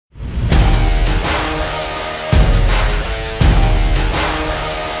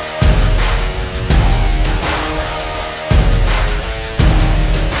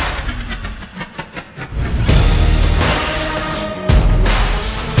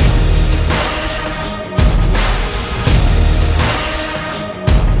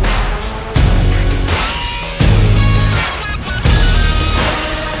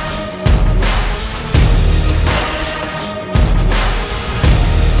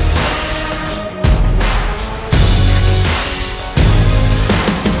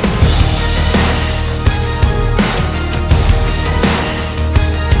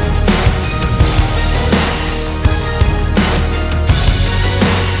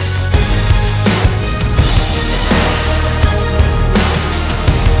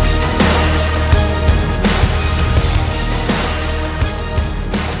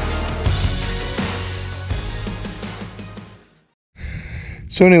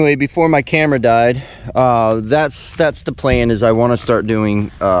So anyway, before my camera died, that's the plan, is I want to start doing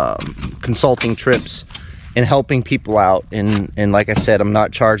consulting trips and helping people out. And like I said, I'm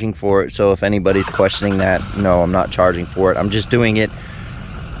not charging for it. So if anybody's questioning that, no, I'm not charging for it. I'm just doing it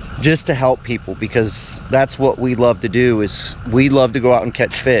just to help people, because that's what we love to do. Is we love to go out and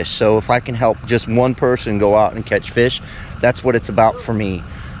catch fish. So if I can help just one person go out and catch fish, that's what it's about for me.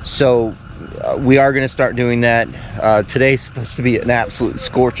 So we are going to start doing that. Today's supposed to be an absolute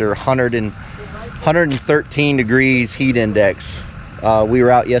scorcher, 113 degrees heat index. We were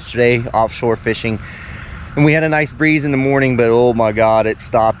out yesterday offshore fishing, and we had a nice breeze in the morning, but oh my god, it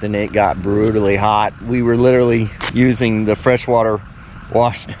stopped and it got brutally hot. We were literally using the freshwater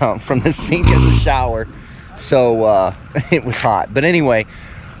wash down from the sink as a shower. So it was hot. But anyway,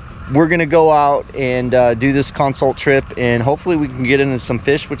 we're gonna go out and do this consult trip, and hopefully we can get into some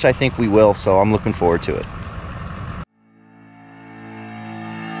fish, which I think we will. So I'm looking forward to it.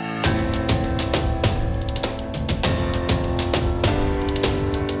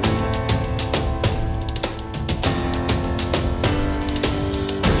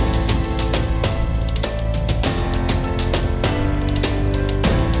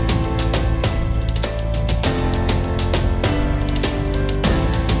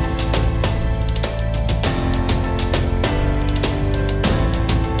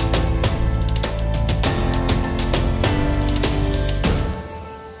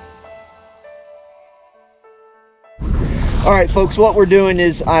 All right, folks, what we're doing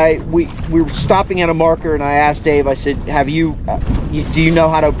is we were stopping at a marker, and I asked Dave, I said, do you know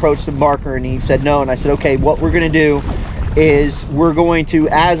how to approach the marker? And he said no. And I said, okay, what we're gonna do is we're going to,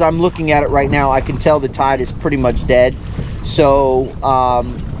 as I'm looking at it right now, I can tell the tide is pretty much dead. So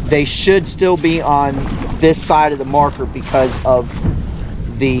they should still be on this side of the marker because of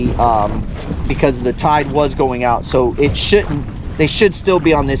the tide was going out. So they should still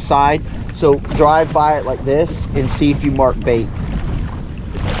be on this side. So drive by it like this and see if you mark bait.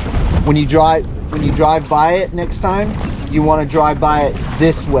 When you drive by it next time, you want to drive by it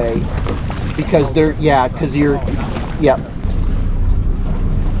this way, because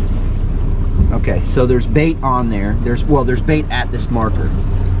okay, so there's bait on there. There's bait at this marker.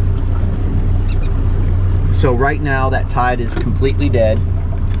 So right now that tide is completely dead.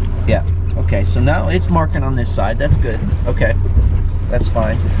 Yeah. Okay, so now it's marking on this side. That's good. Okay, that's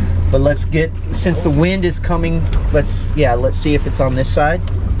fine. But let's get, since the wind is coming, let's see if it's on this side.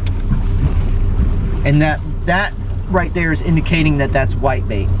 And that right there is indicating that that's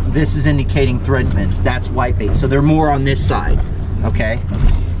whitebait. This is indicating thread fins. That's whitebait. So they're more on this side. Okay.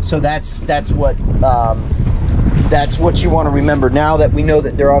 So that's what you want to remember. Now that we know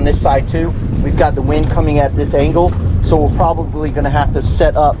that they're on this side too, we've got the wind coming at this angle. So we're probably going to have to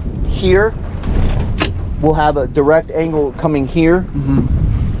set up here. We'll have a direct angle coming here.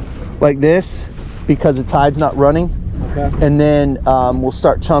 Like this, because the tide's not running. Okay. And then we'll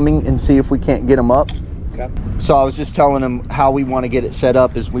start chumming and see if we can't get them up. Okay. So I was just telling them how we want to get it set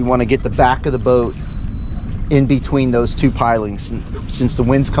up is we want to get the back of the boat in between those two pilings. Since the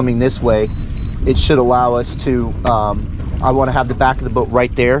wind's coming this way, it should allow us to, I want to have the back of the boat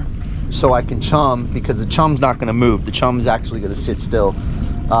right there so I can chum, because the chum's not going to move. The chum's actually going to sit still.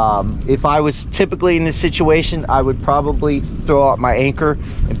 If I was typically in this situation, I would probably throw out my anchor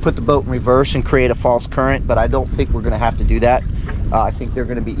and put the boat in reverse and create a false current, but I don't think we're going to have to do that. I think they're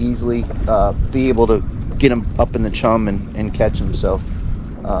going to be easily be able to get them up in the chum and catch them. So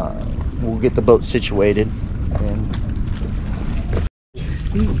we'll get the boat situated. And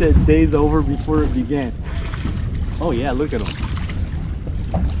he said days over before it began. Oh yeah, look at him.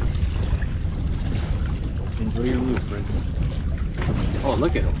 Enjoy your move, friends. Oh,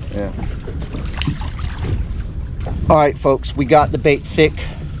 look at him. Yeah. All right, folks, we got the bait thick.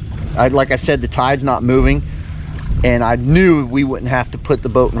 Like I said, the tide's not moving, and I knew we wouldn't have to put the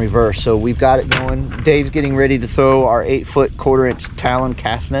boat in reverse. So we've got it going. Dave's getting ready to throw our 8-foot 1/4-inch talon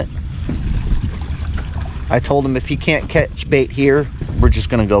cast net. I told him if he can't catch bait here, we're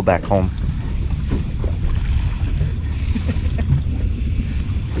just gonna go back home.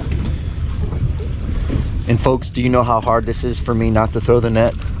 And folks, do you know how hard this is for me not to throw the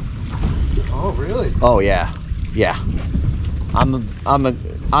net? Oh, really? Oh yeah, yeah.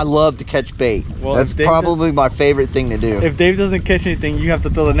 I love to catch bait. Well, that's probably my favorite thing to do. If Dave doesn't catch anything, you have to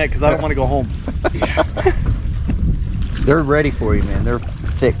throw the net, because I don't want to go home. They're ready for you, man. They're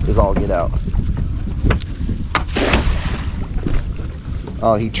thick as all get out.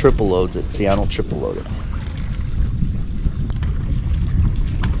 Oh, he triple loads it. See, I don't triple load it.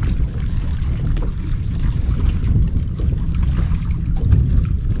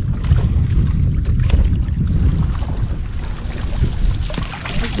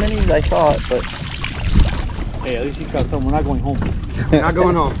 many as I thought, but Hey, at least you caught some. We're not going home. We're not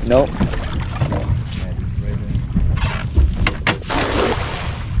going home. nope.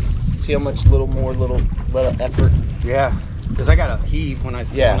 See how much little effort. Yeah, because I got to heave when I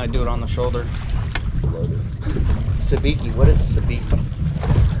do it on the shoulder. Sabiki, what is a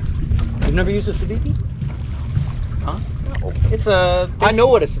sabiki? You've never used a sabiki? Huh? No. It's a... I know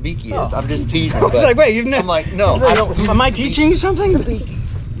what a sabiki is. Oh. I'm just teasing. I was but like, wait, you've never... I'm like, no. I don't. Am I teaching you something?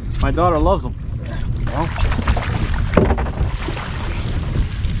 Sabikis. My daughter loves them. Well,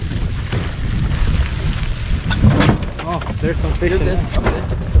 Oh, there's some fish you're in good. there. I'm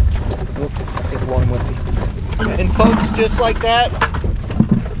good. Oop, I think one with me. And folks, just like that,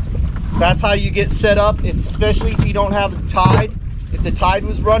 that's how you get set up, especially if you don't have a tide. If the tide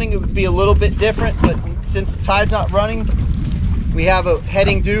was running, it would be a little bit different, but since the tide's not running, we have a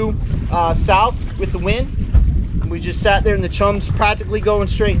heading due south with the wind. We just sat there and the chum's practically going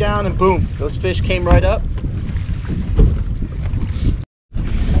straight down, and boom, those fish came right up.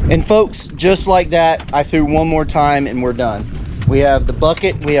 And folks, just like that, I threw one more time and we're done. We have the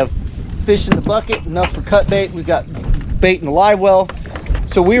bucket, we have fish in the bucket, enough for cut bait, we got bait in the live well.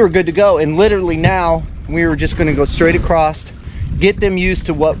 So we were good to go, and literally now we were just gonna go straight across, get them used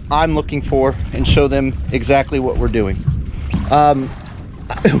to what I'm looking for, and show them exactly what we're doing.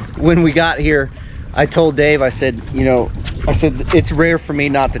 When we got here, I told Dave, I said, it's rare for me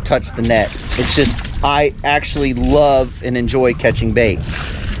not to touch the net. It's just, I actually love and enjoy catching bait.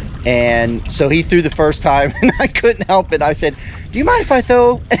 And so he threw the first time and I couldn't help it. I said, do you mind if I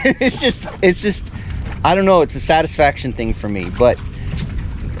throw? it's just, I don't know, it's a satisfaction thing for me. But,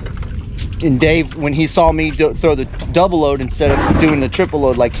 and Dave, when he saw me throw the double load instead of doing the triple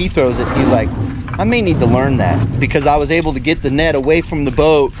load like he throws it, he's like, I may need to learn that, because I was able to get the net away from the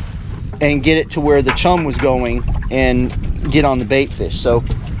boat and get it to where the chum was going and get on the bait fish. So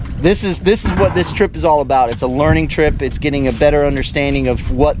this is what this trip is all about. It's a learning trip. It's getting a better understanding of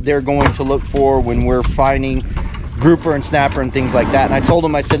what they're going to look for when we're finding grouper and snapper and things like that. And I told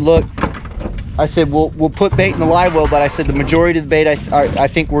him, I said, look, I said, we'll put bait in the live well, but I said the majority of the bait I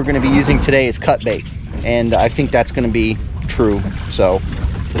think we're going to be using today is cut bait, and I think that's going to be true. So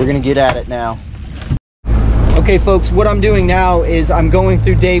we're going to get at it now. Okay folks, what I'm doing now is I'm going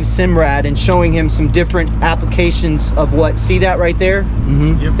through Dave's Simrad and showing him some different applications of what, see that right there?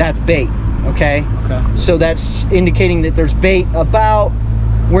 Mm-hmm. Yep. That's bait, okay? Okay. So that's indicating that there's bait about,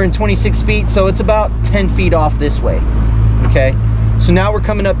 we're in 26 feet, so it's about 10 feet off this way, okay? So now we're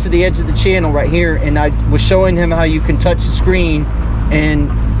coming up to the edge of the channel right here, and I was showing him how you can touch the screen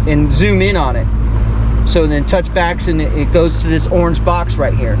and zoom in on it. So then touch backs and it goes to this orange box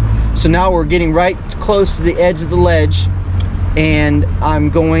right here. So now we're getting right close to the edge of the ledge, and I'm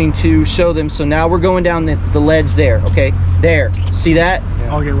going to show them. So now we're going down the ledge there, okay? There, see that?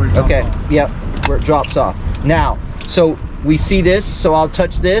 Yeah. Okay, where it drops off. Yep, where it drops off. Now, so we see this, so I'll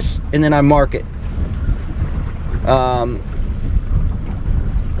touch this and then I mark it.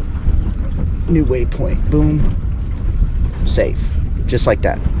 New waypoint, boom, safe, just like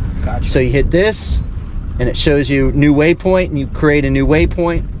that. Gotcha. So you hit this and it shows you new waypoint, and you create a new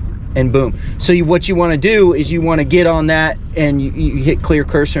waypoint, and boom. So what you want to do is you want to get on that and you hit clear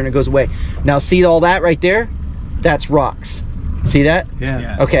cursor and it goes away. Now see all that right there? That's rocks. See that?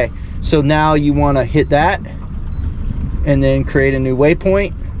 Yeah. Okay, so now you want to hit that and then create a new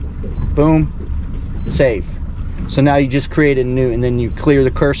waypoint, boom, save. So now you just create a new, and then you clear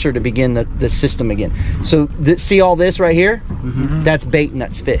the cursor to begin the system again. So see all this right here? Mm-hmm. That's bait and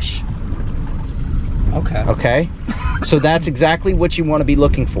that's fish. Okay. Okay, so that's exactly what you want to be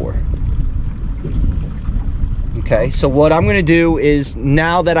looking for. Okay, so what I'm going to do is,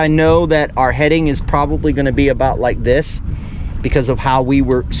 now that I know that our heading is probably going to be about like this because of how we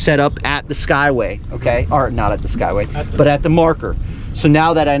were set up at the skyway, okay, or not at the skyway, but at the marker. So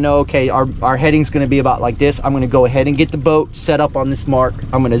now that I know, okay, our heading's going to be about like this, I'm going to go ahead and get the boat set up on this mark.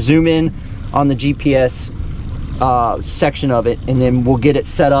 I'm going to zoom in on the GPS section of it, and then we'll get it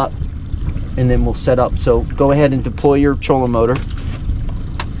set up, and then we'll set up. So go ahead and deploy your trolling motor.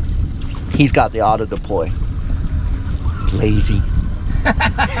 He's got the auto deploy. Lazy.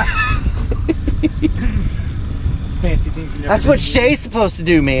 Fancy things you never That's did what before. Shay's supposed to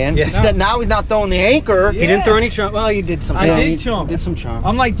do, man. Yeah. Instead, now he's not throwing the anchor. He didn't throw any chump. Well, he did some. I did he chump. Did some chump.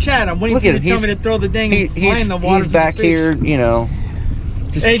 I'm like Chad. I'm waiting Look for at you to him. tell me to throw the dang and fly in the water. He's back here, you know,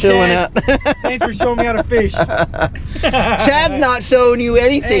 just Hey, chilling Chad. out. Thanks for showing me how to fish. Chad's not showing you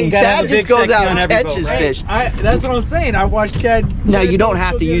anything. Hey, gotta have Chad a just big goes section out on and every catches boat, right? fish. That's what I'm saying. I watched Chad. Now you don't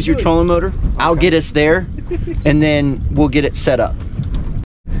have to use your trolling motor. I'll get us there, and then we'll get it set up.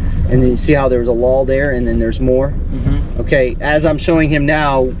 And then you see how there's a lull there, and then there's more. Mm-hmm. Okay, as I'm showing him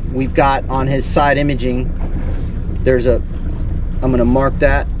now, we've got on his side imaging, there's a, I'm gonna mark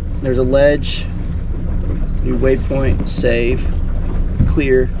that, there's a ledge, new waypoint, save,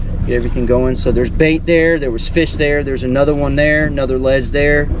 clear, get everything going. So there's bait there, there was fish there, there's another one there, another ledge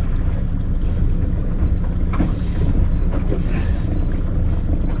there.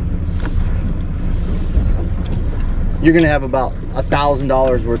 You're gonna have about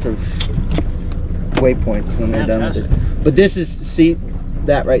 $1,000 worth of waypoints when we're done with this. But this is, see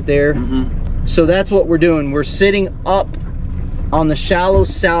that right there? So that's what we're doing. We're sitting up on the shallow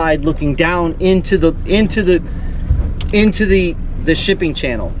side, looking down into the shipping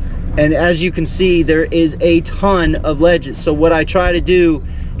channel. And as you can see, there is a ton of ledges. So what I try to do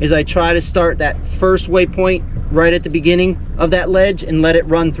is I try to start that first waypoint right at the beginning of that ledge and let it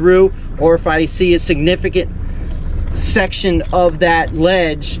run through. Or if I see a significant section of that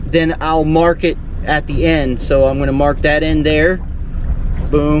ledge, then I'll mark it at the end. So I'm going to mark that end there.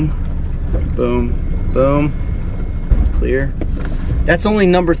 Boom, boom, boom. Clear. That's only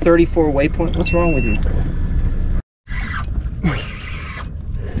number 34 waypoint. What's wrong with you?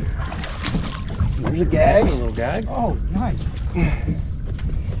 There's a gag. A little gag. Oh, nice.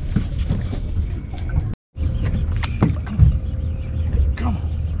 Come on.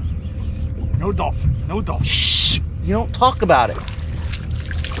 No dolphin. No dolphin. Shh. You don't talk about it.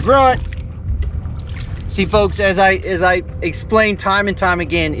 Grunt. See, folks, as I explain time and time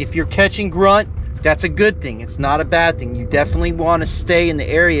again, if you're catching grunt, that's a good thing. It's not a bad thing. You definitely want to stay in the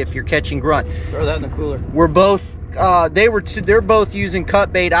area if you're catching grunt. Throw that in the cooler. We're both they're both using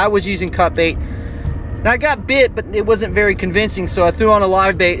cut bait. I was using cut bait. And I got bit, but it wasn't very convincing, so I threw on a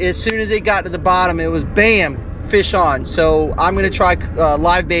live bait. As soon as it got to the bottom, it was bam, fish on. So I'm going to try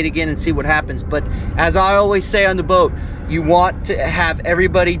live bait again and see what happens. But as I always say on the boat, you want to have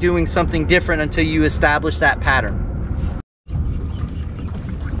everybody doing something different until you establish that pattern.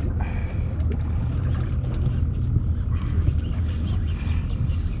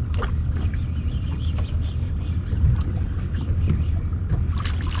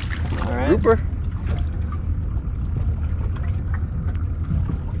 All right. Grouper.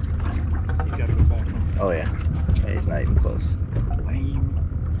 He's got to go back. Oh yeah, he's not even close. Lame.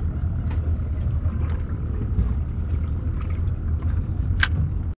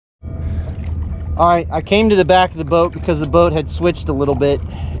 All right, I came to the back of the boat because the boat had switched a little bit,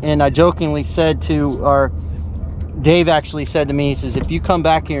 and I jokingly said to Dave actually said to me, he says, if you come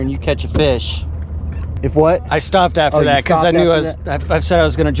back here and you catch a fish, if what? I stopped after Oh, that because I knew after I said I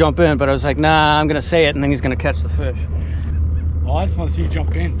was going to jump in, but I was like, nah, I'm going to say it, and then he's going to catch the fish. Well, I just want to see you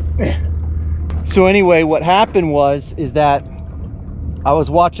jump in. So anyway, what happened is that I was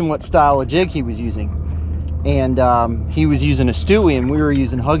watching what style of jig he was using, and he was using a Stewie, and we were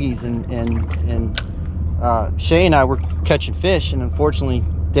using Huggies, and Shay and I were catching fish, and unfortunately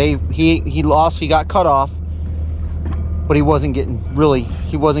Dave, he got cut off, but he wasn't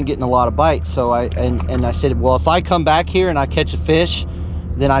getting a lot of bites. So I said, well, if I come back here and I catch a fish,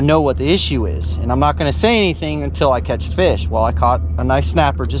 then I know what the issue is, and I'm not going to say anything until I catch a fish. Well, I caught a nice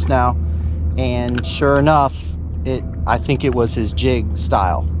snapper just now, and sure enough, I think it was his jig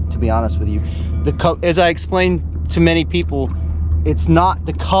style, to be honest with you. As I explained to many people, it's not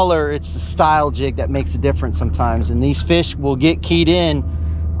the color, it's the style jig that makes a difference sometimes. And these fish will get keyed in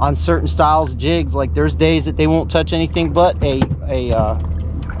on certain styles of jigs. Like there's days that they won't touch anything but a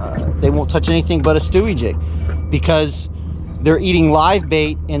Stewie jig, because they're eating live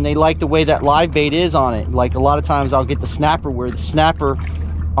bait and they like the way that live bait is on it. Like a lot of times I'll get the snapper where the snapper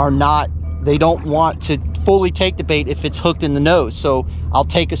they don't want to fully take the bait if it's hooked in the nose. So I'll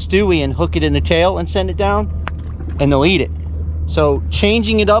take a Stewie and hook it in the tail and send it down, and they'll eat it. So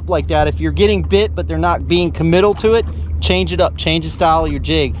changing it up like that, if you're getting bit but they're not being committal to it, change it up, change the style of your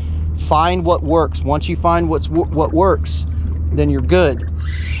jig, find what works. Once you find what works, then you're good.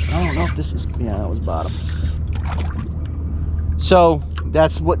 I don't know if this is, yeah, that was bottom. So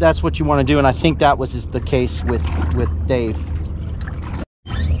that's what you want to do, and I think that was the case with Dave.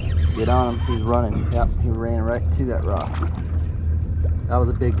 Get on him, he's running. Yep, he ran right to that rock. That was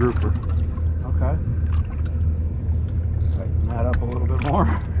a big grouper. Okay. Tighten that up a little bit more.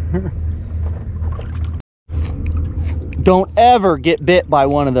 Don't ever get bit by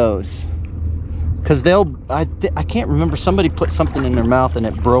one of those, because I can't remember, somebody put something in their mouth and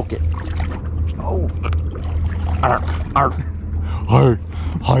it broke it. Oh. Arr, arr. Hi,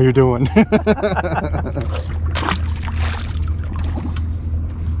 how you doing?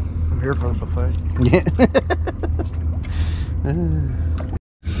 I'm here for the buffet.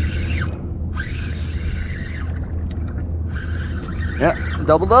 Yeah,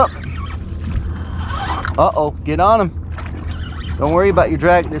 doubled up. Uh-oh, get on him. Don't worry about your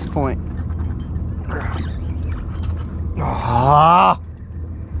drag at this point. Ah.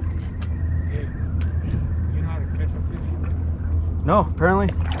 Hey, you know how to catch a fish? No, apparently.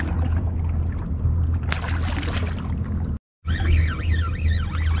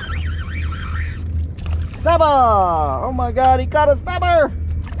 Snapper! Oh my God, he caught a snapper!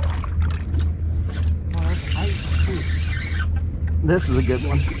 This is a good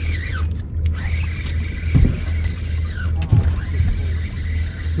one.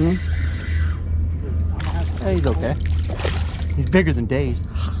 Yeah, he's okay. He's bigger than Dave's.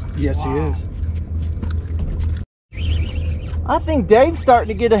 Yes, he is. I think Dave's starting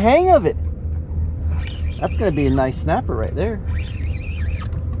to get a hang of it. That's going to be a nice snapper right there.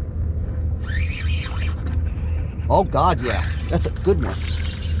 Oh God, yeah. That's a good one.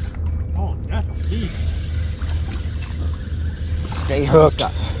 Oh, that's a beast. Stay hooked.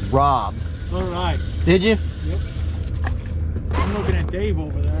 Got robbed. All right. Did you? Yep. I'm looking at Dave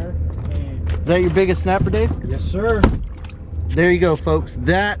over there. And Is that your biggest snapper, Dave? Yes, sir. There you go, folks.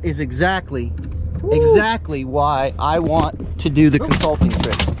 That is exactly why I want to do the consulting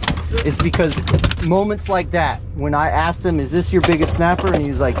trips. It's because moments like that, when I asked him, is this your biggest snapper? And he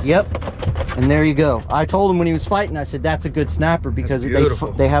was like, yep. And there you go. I told him when he was fighting, I said, that's a good snapper because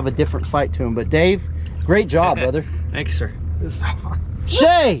they have a different fight to him. But Dave, great job, brother. Thank you, sir.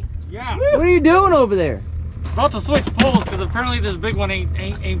 Shay, yeah. what are you doing over there? About to switch poles because apparently this big one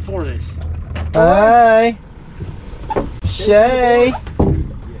ain't for this. Hi. Shay.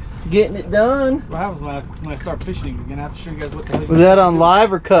 Getting it done. That's what happens when I start fishing again. I have to show you guys what the hell. Was that on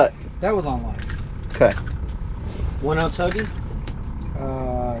live or cut? That was on live. Okay. 1 ounce huggy?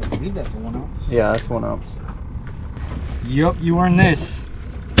 I believe that's a 1 ounce. Yeah, that's 1 ounce. Yup, you earned this.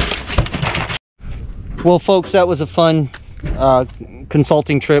 Well, folks, that was a fun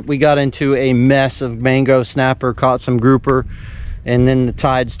consulting trip. We got into a mess of mango snapper, caught some grouper, and then the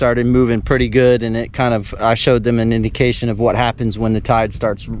tide started moving pretty good, and it kind of, I showed them an indication of what happens when the tide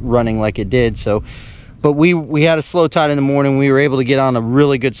starts running like it did. So, but we had a slow tide in the morning. We were able to get on a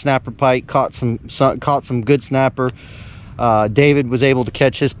really good snapper pike, caught some good snapper. David was able to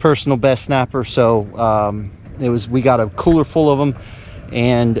catch his personal best snapper, so we got a cooler full of them.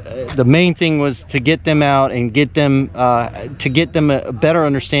 And the main thing was to get them out and get them a better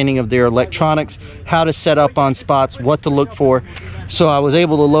understanding of their electronics, how to set up on spots, what to look for. So I was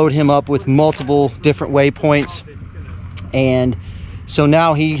able to load him up with multiple different waypoints, and so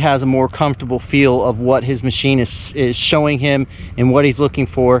now he has a more comfortable feel of what his machine is showing him and what he's looking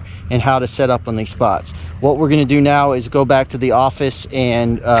for and how to set up on these spots. What we're going to do now is go back to the office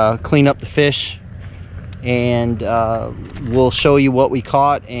and clean up the fish, and we'll show you what we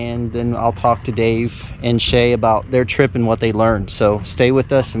caught, and then I'll talk to Dave and Shay about their trip and what they learned. So stay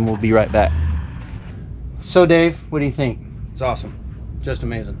with us and we'll be right back. So Dave, what do you think? It's awesome. Just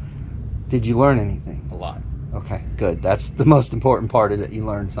amazing. Did you learn anything? A lot. Okay, good. That's the most important part, is that you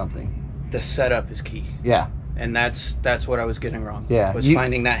learned something. The setup is key. Yeah. And that's what I was getting wrong. Yeah. Was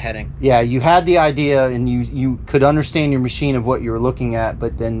finding that heading. Yeah, you had the idea and you could understand your machine of what you were looking at,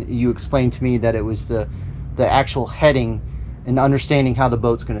 but then you explained to me that it was the actual heading and understanding how the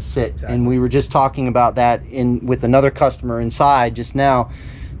boat's going to sit. Exactly. And we were just talking about that with another customer inside just now,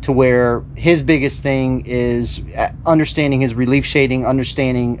 to where his biggest thing is understanding his relief shading,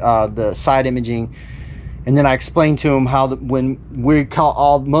 understanding the side imaging. And then I explained to him how when we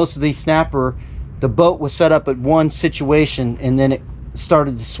caught most of these snapper, the boat was set up at one situation and then it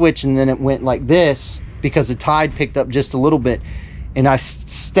started to switch, and then it went like this because the tide picked up just a little bit. And I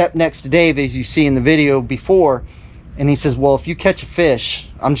stepped next to Dave, as you see in the video before, and he says, well, if you catch a fish,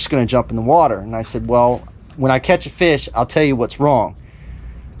 I'm just going to jump in the water. And I said, well, when I catch a fish, I'll tell you what's wrong.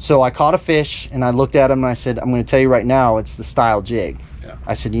 So I caught a fish and I looked at him and I said, I'm going to tell you right now, it's the style jig. Yeah.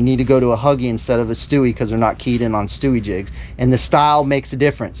 I said, you need to go to a huggy instead of a stewie because they're not keyed in on stewie jigs. And the style makes a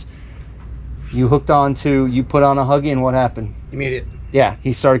difference. You put on a huggy, and what happened? Immediate. Yeah,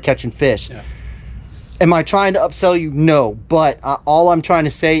 he started catching fish. Yeah. Am I trying to upsell you? No, but all I'm trying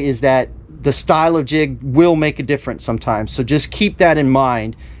to say is that the style of jig will make a difference sometimes. So just keep that in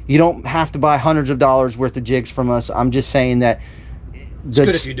mind. You don't have to buy hundreds of dollars worth of jigs from us. I'm just saying that it's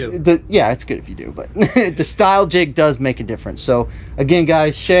good if you do. Yeah, it's good if you do, but the style jig does make a difference. So again,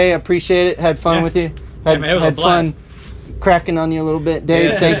 guys, Shay, I appreciate it. Had fun with you. Had fun cracking on you a little bit.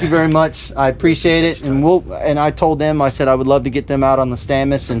 Dave, thank you very much. I appreciate it. And I told them, I said I would love to get them out on the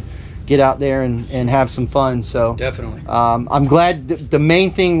Stamus and get out there and have some fun. So Definitely. I'm glad the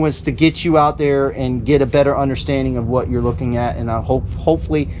main thing was to get you out there and get a better understanding of what you're looking at, and I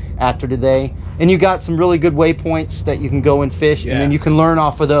hopefully after today, and you got some really good waypoints that you can go and fish, and then you can learn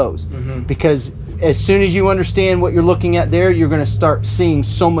off of those, because as soon as you understand what you're looking at there, you're going to start seeing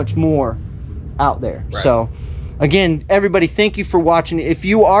so much more out there. So again, everybody, thank you for watching. If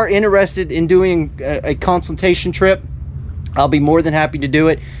you are interested in doing a consultation trip, I'll be more than happy to do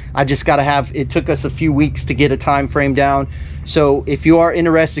it. I just got to have, it took us a few weeks to get a time frame down. So if you are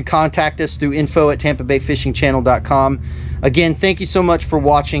interested, contact us through info@tampabayfishingchannel.com. Again, thank you so much for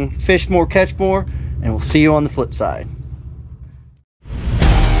watching. Fish more, catch more, and we'll see you on the flip side.